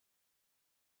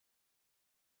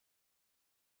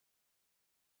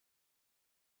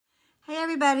Hey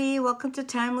everybody, welcome to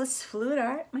Timeless Fluid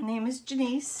Art. My name is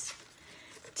Jenise.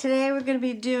 Today we're going to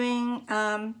be doing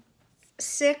 3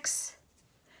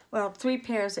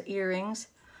 pairs of earrings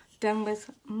done with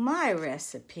my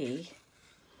recipe,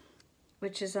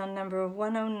 which is on number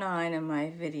 109 in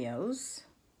my videos.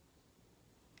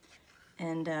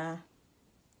 And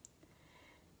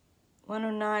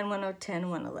 109, 110,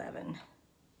 111.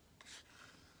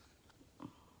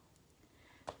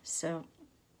 So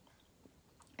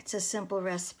it's a simple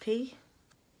recipe.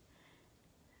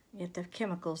 You have to have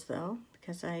chemicals though,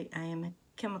 because I am a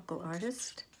chemical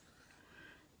artist,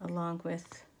 along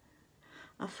with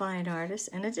a fine artist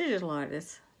and a digital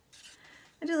artist.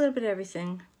 I do a little bit of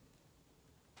everything.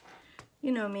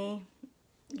 You know me,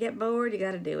 you get bored, you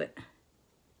gotta do it.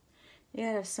 You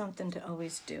gotta have something to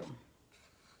always do.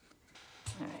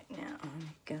 All right, now let me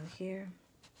go here.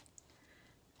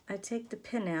 I take the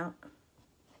pin out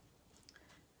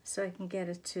so I can get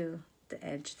it to the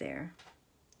edge there.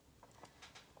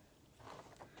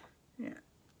 Yeah.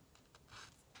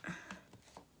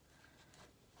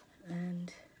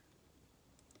 And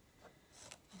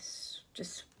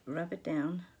just rub it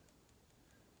down.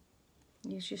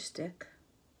 Use your stick.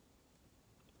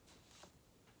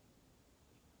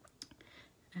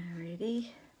 Alrighty.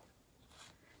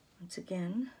 Once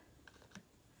again,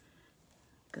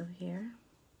 go here.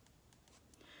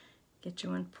 Get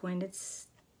your one pointed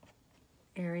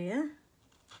area.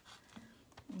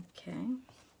 Okay.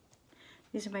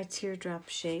 These are my teardrop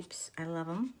shapes. I love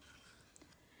them.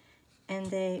 And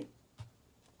they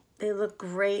look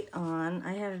great on,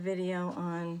 I have a video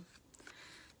on,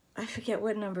 I forget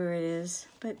what number it is,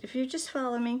 but if you just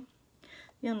follow me,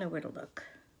 you'll know where to look.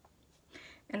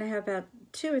 And I have about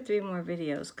 2 or 3 more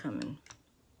videos coming,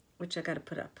 which I gotta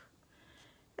put up.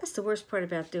 That's the worst part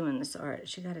about doing this art,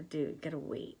 is you gotta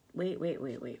wait. Wait,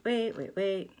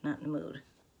 not in the mood.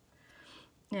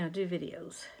 Now do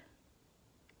videos.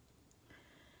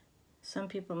 Some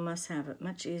people must have a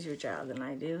much easier job than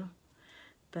I do,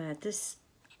 but this,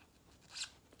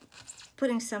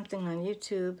 putting something on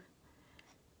YouTube,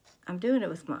 I'm doing it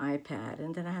with my iPad,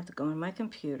 and then I have to go on my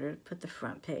computer to put the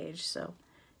front page, so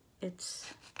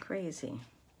it's crazy.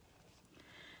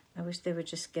 I wish they would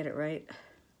just get it right,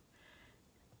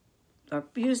 or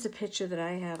use the picture that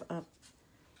I have up,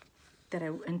 that I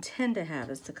intend to have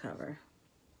as the cover.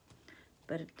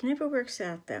 But it never works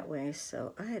out that way,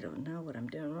 so I don't know what I'm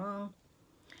doing wrong.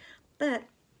 But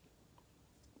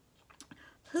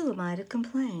who am I to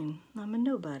complain? I'm a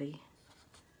nobody,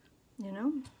 you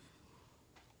know?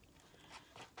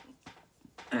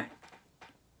 All right.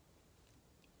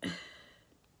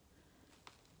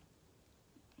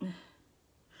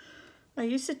 I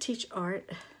used to teach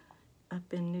art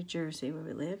up in New Jersey where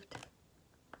we lived.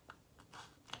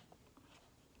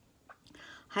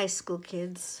 High school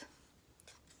kids.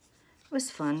 It was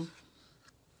fun.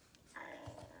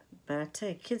 But I tell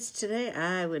you, kids today,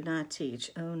 I would not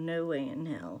teach. Oh, no way in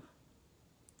hell.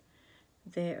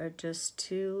 They are just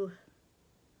too,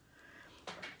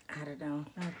 I don't know.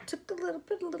 I took a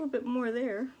little bit more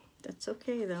there. That's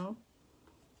okay though.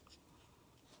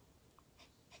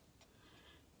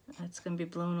 That's gonna be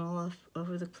blown all off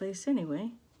over the place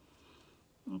anyway.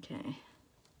 Okay.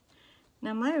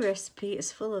 Now my recipe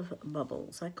is full of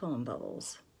bubbles. I call them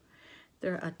bubbles.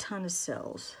 There are a ton of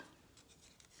cells.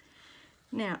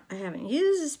 Now, I haven't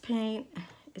used this paint.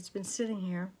 It's been sitting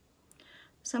here.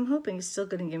 So I'm hoping it's still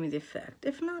gonna give me the effect.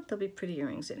 If not, they'll be pretty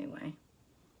earrings anyway.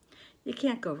 You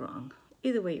can't go wrong.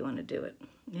 Either way you wanna do it,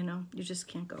 you know? You just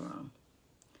can't go wrong.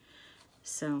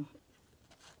 So,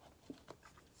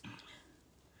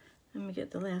 let me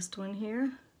get the last one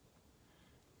here.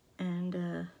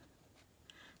 And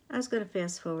I was gonna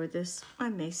fast forward this. I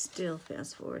may still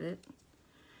fast forward it,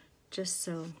 just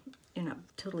so you're not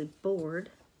totally bored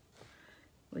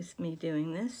with me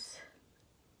doing this.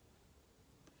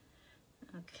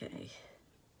 Okay.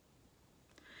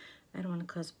 I don't want to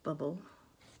cause bubble.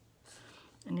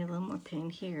 I need a little more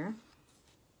paint here.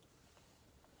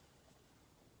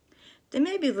 They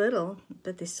may be little,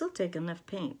 but they still take enough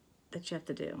paint that you have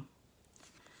to do.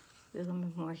 A little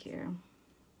bit more here.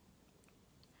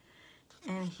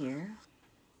 And here.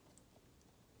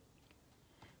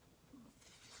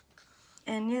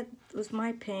 And yet, with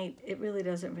my paint, it really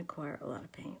doesn't require a lot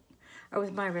of paint. Or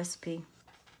with my recipe.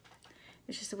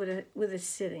 It's just with it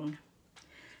sitting,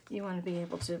 you want to be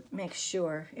able to make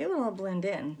sure. It will all blend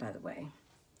in, by the way.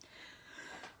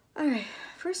 All right,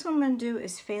 first one I'm going to do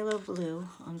is phthalo blue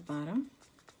on the bottom.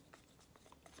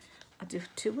 I'll do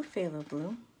 2 with phthalo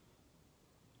blue.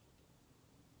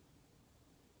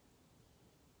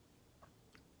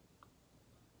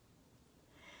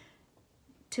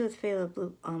 2 with phthalo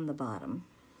blue on the bottom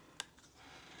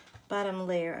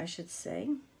layer, I should say.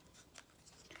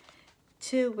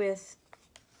 2 with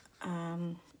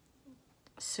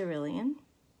cerulean.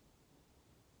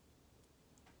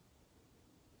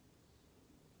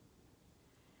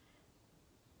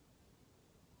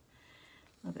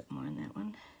 A little bit more on that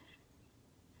one.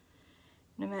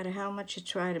 No matter how much you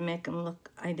try to make them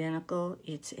look identical,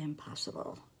 it's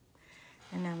impossible.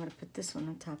 And now I'm going to put this one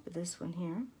on top of this one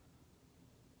here.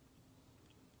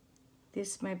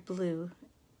 This is my blue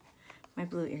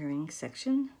earring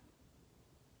section.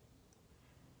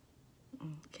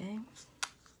 Okay.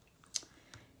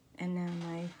 And now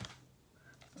my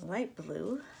light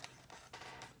blue,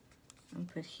 I'm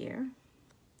put here.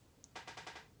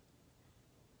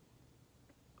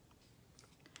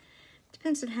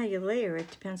 Depends on how you layer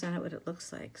it, depends on what it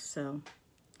looks like. So,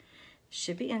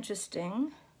 should be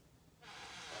interesting.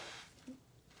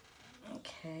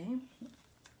 Okay.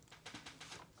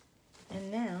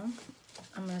 And now,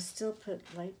 I'm going to still put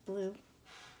light blue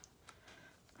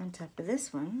on top of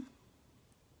this one.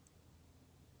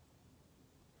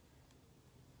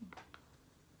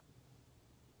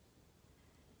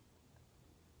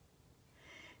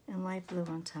 And light blue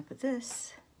on top of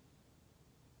this.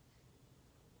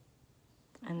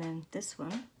 And then this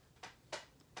one.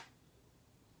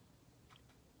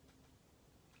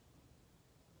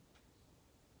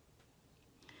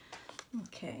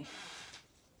 Okay.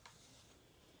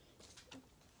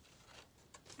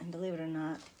 And believe it or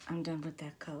not, I'm done with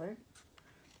that color.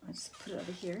 I'll just put it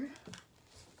over here.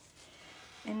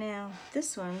 And now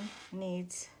this one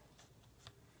needs,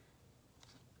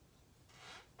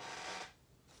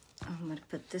 I'm going to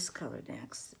put this color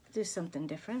next. Do something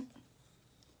different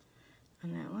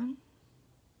on that one.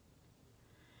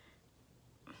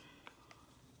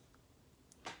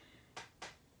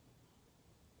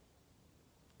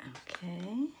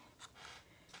 Okay.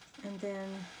 And then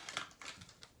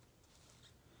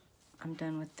I'm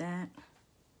done with that.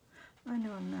 Oh,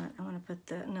 no, I'm not. I want to put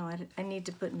the, no, I need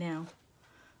to put now.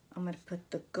 I'm going to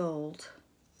put the gold.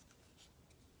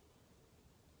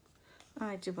 Oh,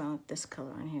 I do want this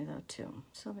color on here, though, too.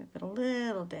 So I'm going to put a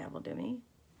little dab will do me.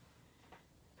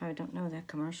 Probably don't know that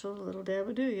commercial. A little dab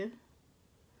will do you.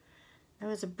 That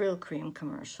was a Brill Cream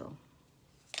commercial.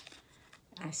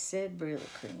 I said Brill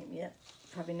Cream. Yep.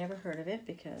 Probably never heard of it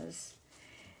because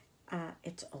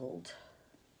it's old.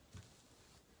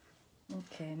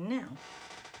 Okay, now.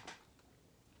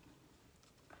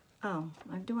 Oh,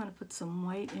 I do want to put some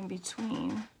white in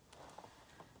between.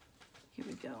 Here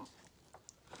we go.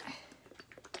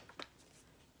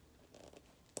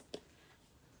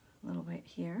 A little white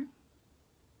here.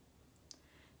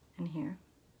 And here.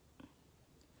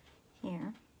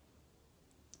 Here.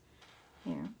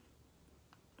 Here.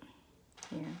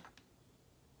 Here.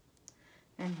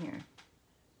 And here.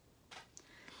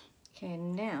 Okay,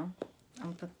 now I'm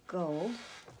going to put gold.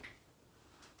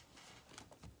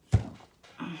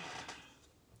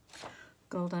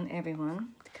 Gold on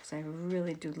everyone because I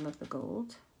really do love the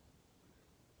gold.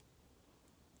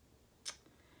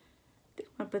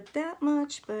 Didn't want to put that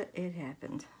much, but it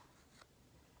happened.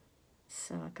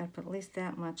 So I got to put at least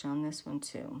that much on this one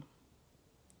too.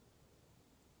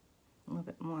 A little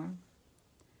bit more.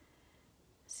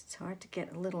 It's hard to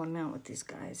get a little amount with these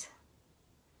guys.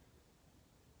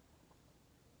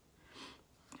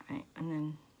 All right, and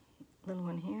then a little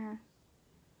one here.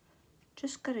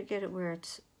 Just got to get it where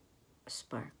it's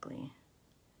sparkly.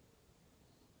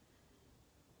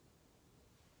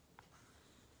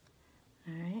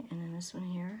 All right, and then this one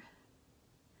here.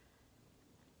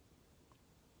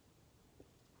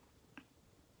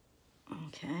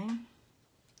 Okay.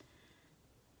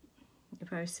 You're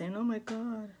probably saying, oh my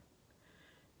God,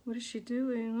 what is she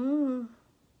doing? Oh.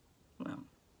 Well,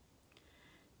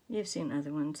 you've seen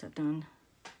other ones I've done.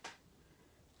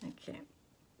 Okay.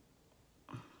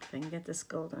 If I can get this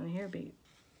gold on here, be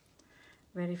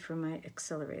ready for my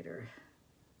accelerator.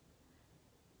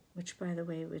 Which, by the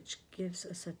way, which gives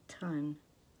us a ton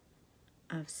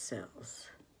of cells.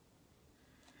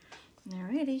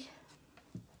 Alrighty.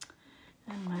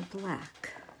 And my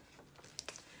black.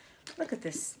 Look at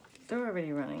this. They're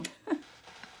already running.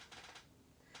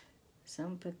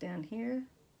 Some put down here.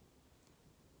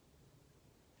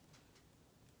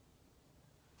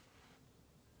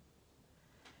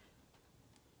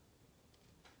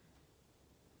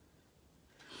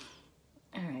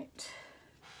 All right.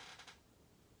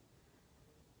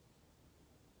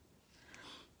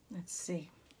 Let's see.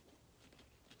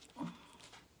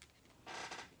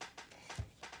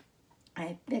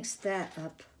 I mixed that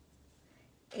up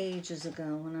ages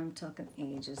ago, when I'm talking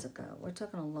ages ago. We're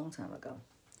talking a long time ago.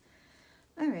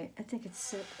 All right, I think it's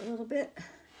set a little bit.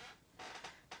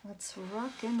 Let's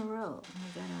rock and roll.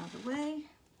 Move that out of the way.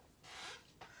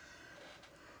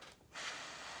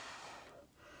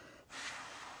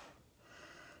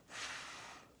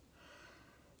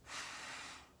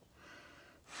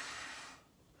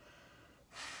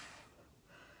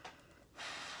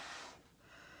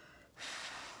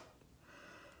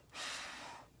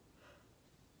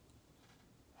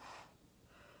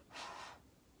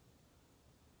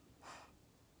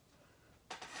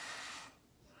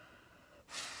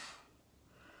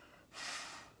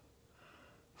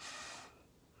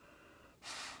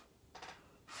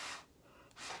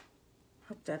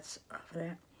 Hope that's off of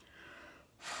that.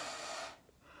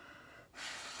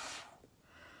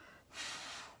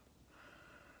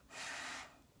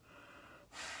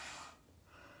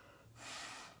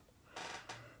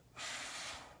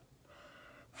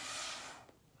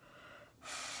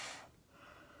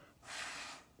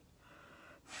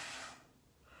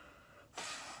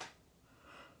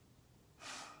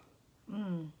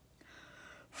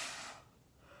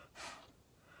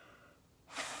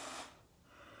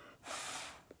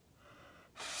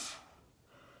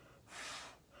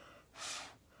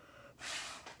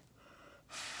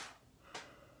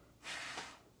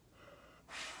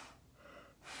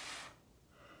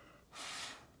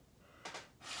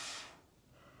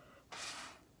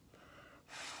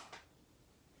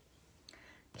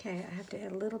 Okay, I have to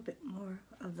add a little bit more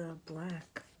of the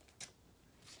black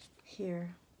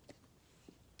here,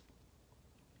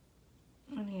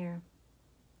 and here,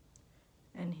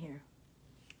 and here.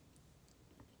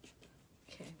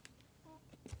 Okay.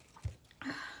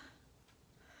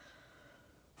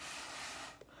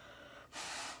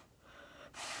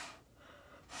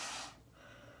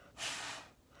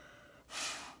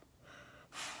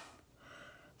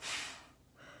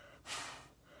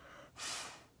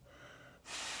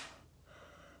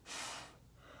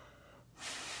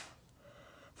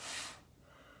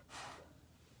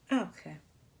 Okay.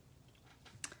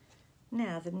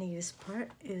 Now the neatest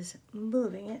part is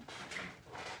moving it.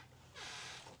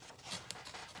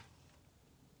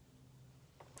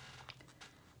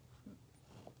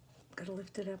 Gotta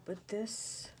lift it up with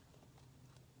this.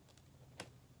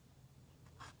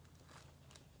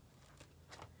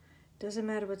 Doesn't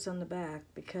matter what's on the back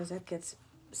because that gets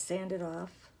sanded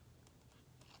off.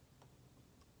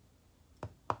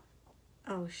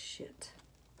 Oh shit.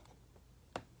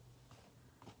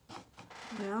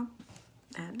 Well,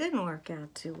 that didn't work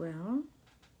out too well.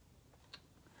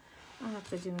 I'll have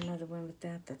to do another one with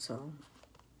that, that's all.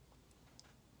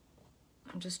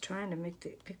 I'm just trying to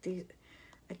pick these.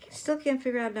 I still can't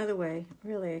figure out another way.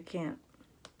 Really, I can't.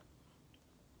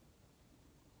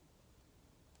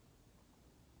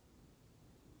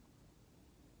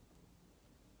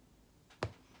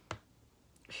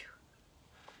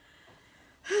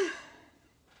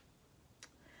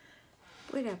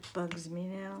 Boy, that bugs me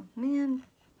now. Man,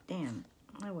 damn.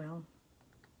 Oh well.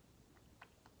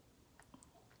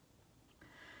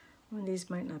 One of these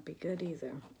might not be good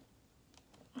either.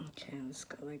 Okay, let's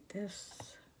go like this.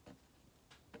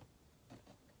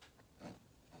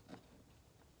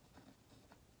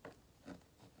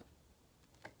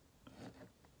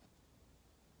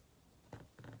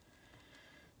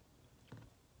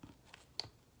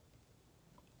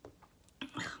 Oh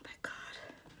my God.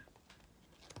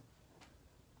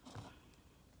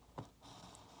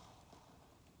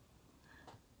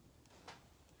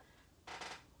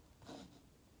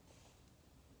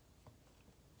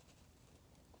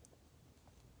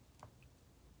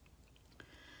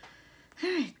 All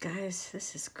right, guys,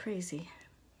 this is crazy.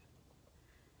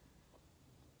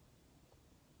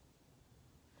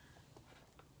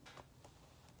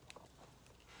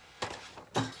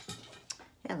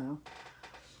 Hello.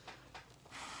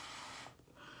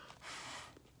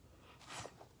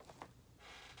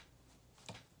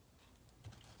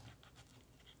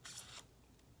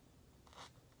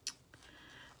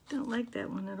 Don't like that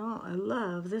one at all. I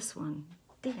love this one.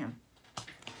 Damn.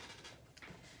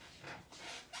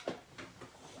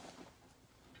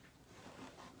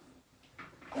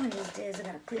 One of these days I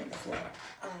gotta clean the floor.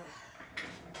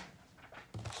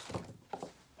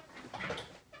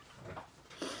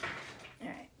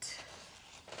 Alright.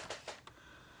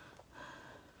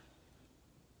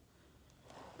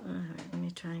 Alright, let me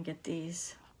try and get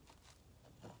these.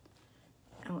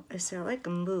 I say I like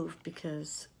them moved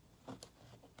because,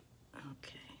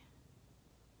 okay,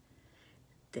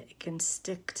 they can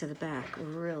stick to the back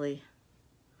really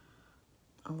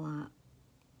a lot.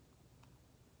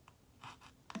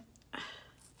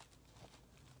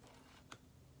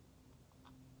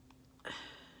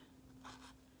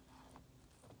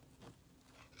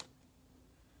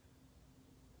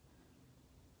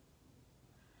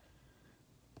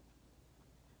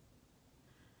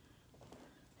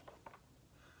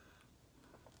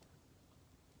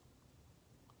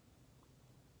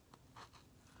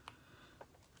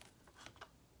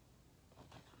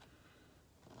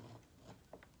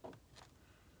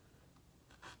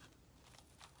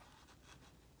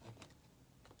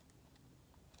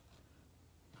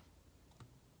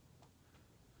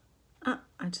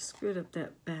 just screwed up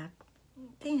that back.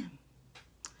 Damn.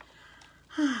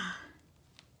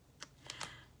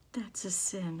 That's a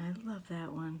sin. I love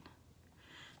that one.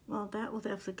 Well, that will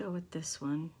definitely go with this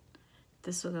one.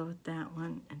 This will go with that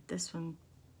one. And this one,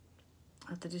 I'll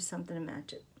have to do something to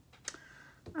match it.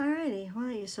 Alrighty.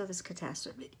 Well, you saw this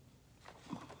catastrophe.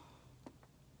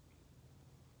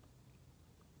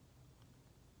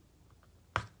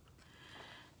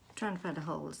 Trying to find a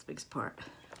hole is the biggest part.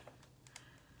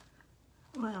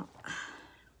 Well,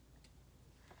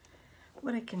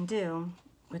 what I can do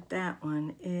with that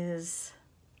one is,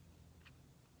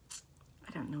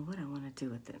 I don't know what I want to do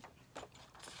with it.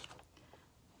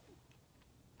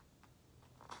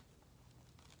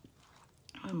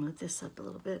 I'll move this up a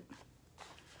little bit.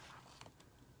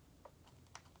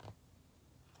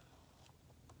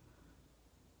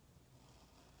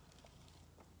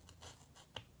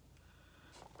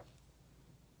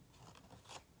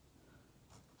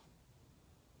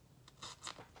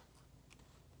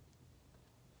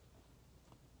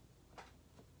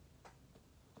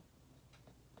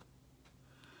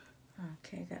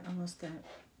 Okay, got almost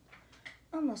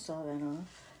all that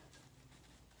off.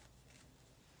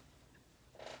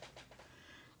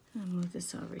 I'll move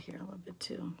this over here a little bit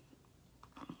too.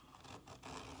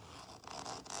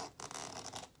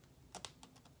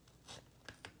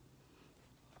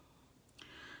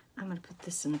 I'm gonna put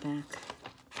this in the back.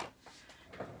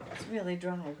 It's really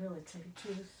dry, really, to tell you the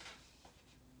truth.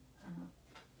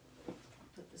 I'll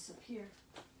put this up here.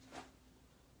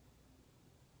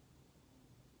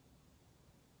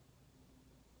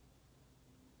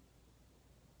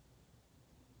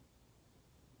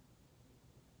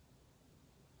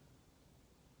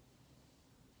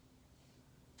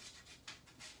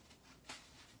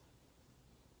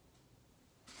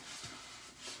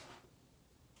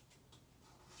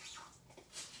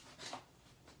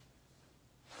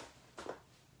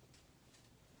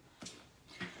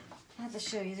 I'll have to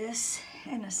show you this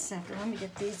in a second. Let me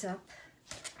get these up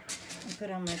and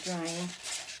put on my drying.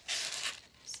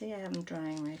 See, I have them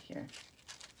drying right here.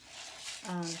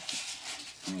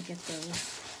 Let me get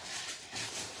those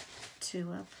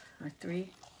 2 up, or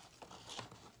 3.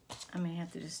 I may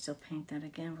have to just still paint that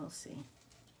again, we'll see.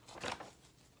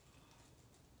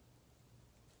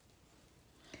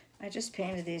 I just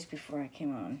painted these before I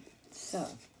came on, so.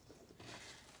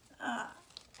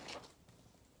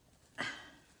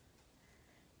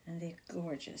 And they're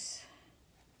gorgeous.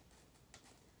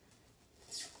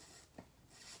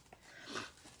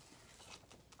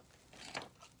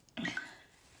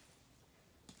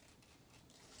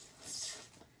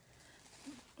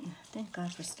 Thank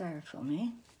God for styrofoam,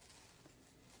 eh?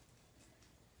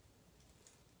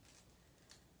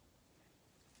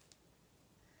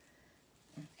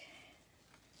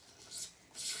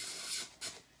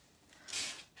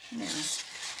 Now,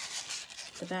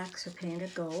 the backs are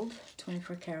painted gold,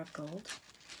 24 karat gold.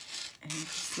 And you can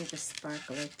see the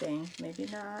sparkler thing. Maybe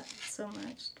not so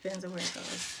much, depends on where it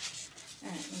goes. All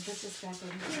right, let me put this back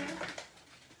over here.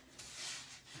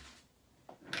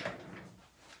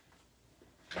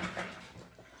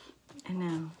 And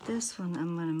now, this one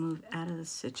I'm gonna move out of the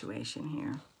situation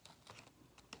here.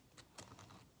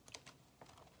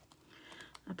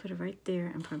 I'll put it right there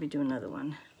and probably do another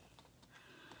one.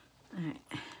 All right.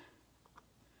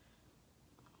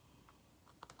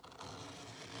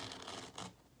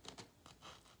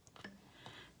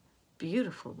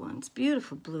 Beautiful ones,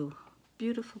 beautiful blue.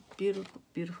 Beautiful, beautiful,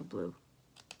 beautiful blue.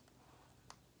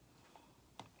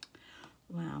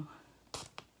 Wow.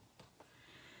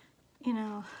 You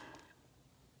know,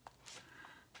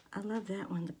 I love that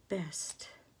one the best.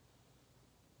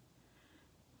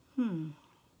 Let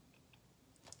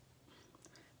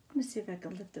me see if I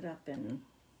can lift it up and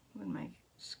where'd my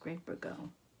scraper go?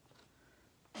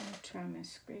 Let me try my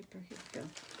scraper. Here we go.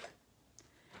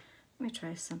 Let me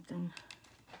try something.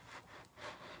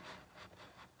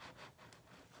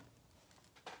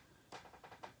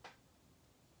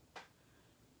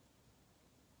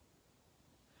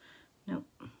 Nope.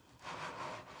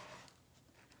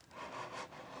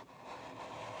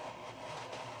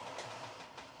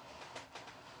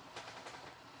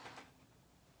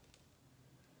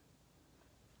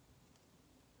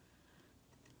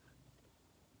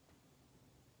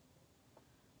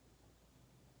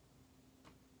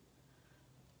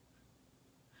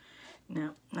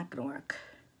 No, not gonna work.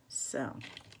 So,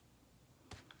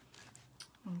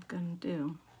 what I'm gonna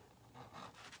do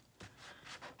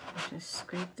is just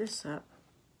scrape this up,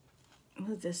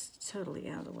 move this totally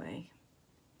out of the way.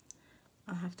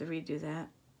 I'll have to redo that.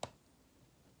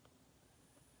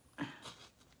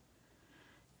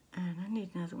 And I need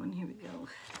another one, here we go.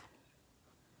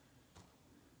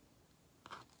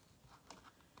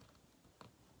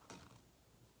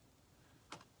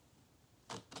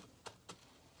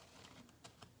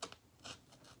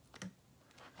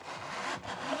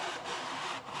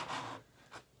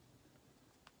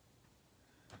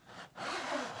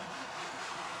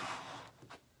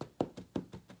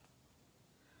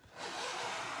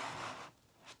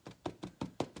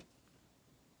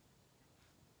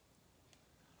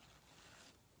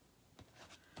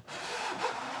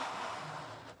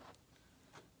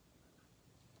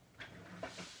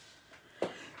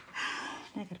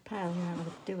 pile. You don't know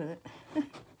what to do with it.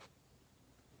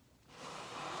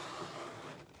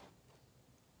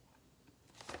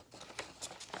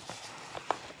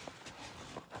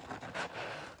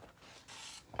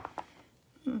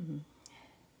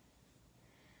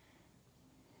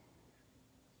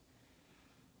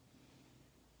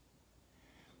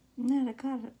 Now I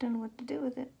got it, don't know what to do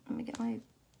with it. Let me get my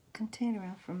container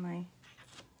out from my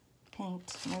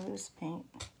paint, my loose paint.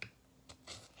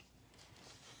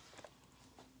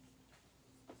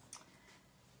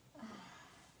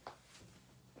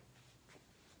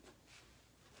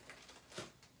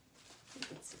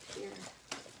 It's here.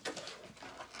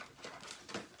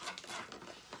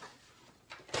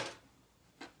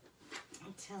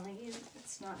 I'm telling you,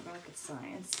 it's not rocket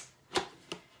science.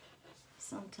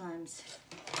 Sometimes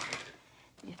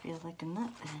you feel like a nut,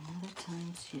 and other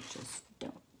times you just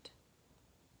don't.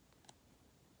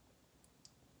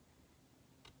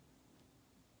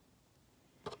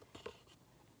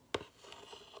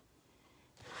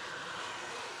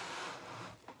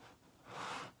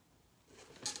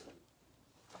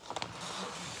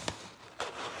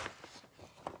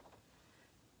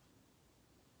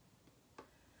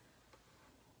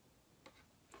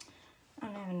 I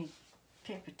don't have any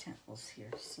paper towels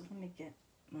here, so let me get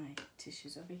my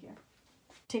tissues over here.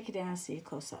 Take it down, see it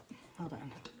close up. Hold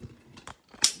on.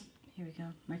 Here we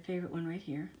go. My favorite one right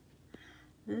here.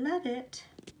 Love it.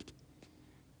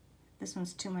 This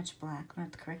one's too much black. I'm gonna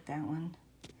have to correct that one.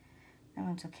 That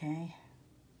one's okay.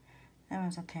 That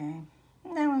one's okay.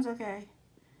 That one's okay.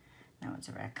 That one's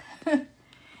a wreck.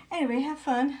 Anyway, have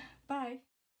fun.